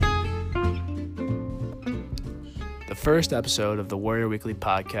The first episode of the Warrior Weekly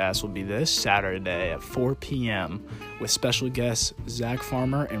podcast will be this Saturday at 4 p.m. with special guests Zach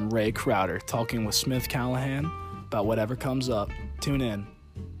Farmer and Ray Crowder talking with Smith Callahan about whatever comes up. Tune in.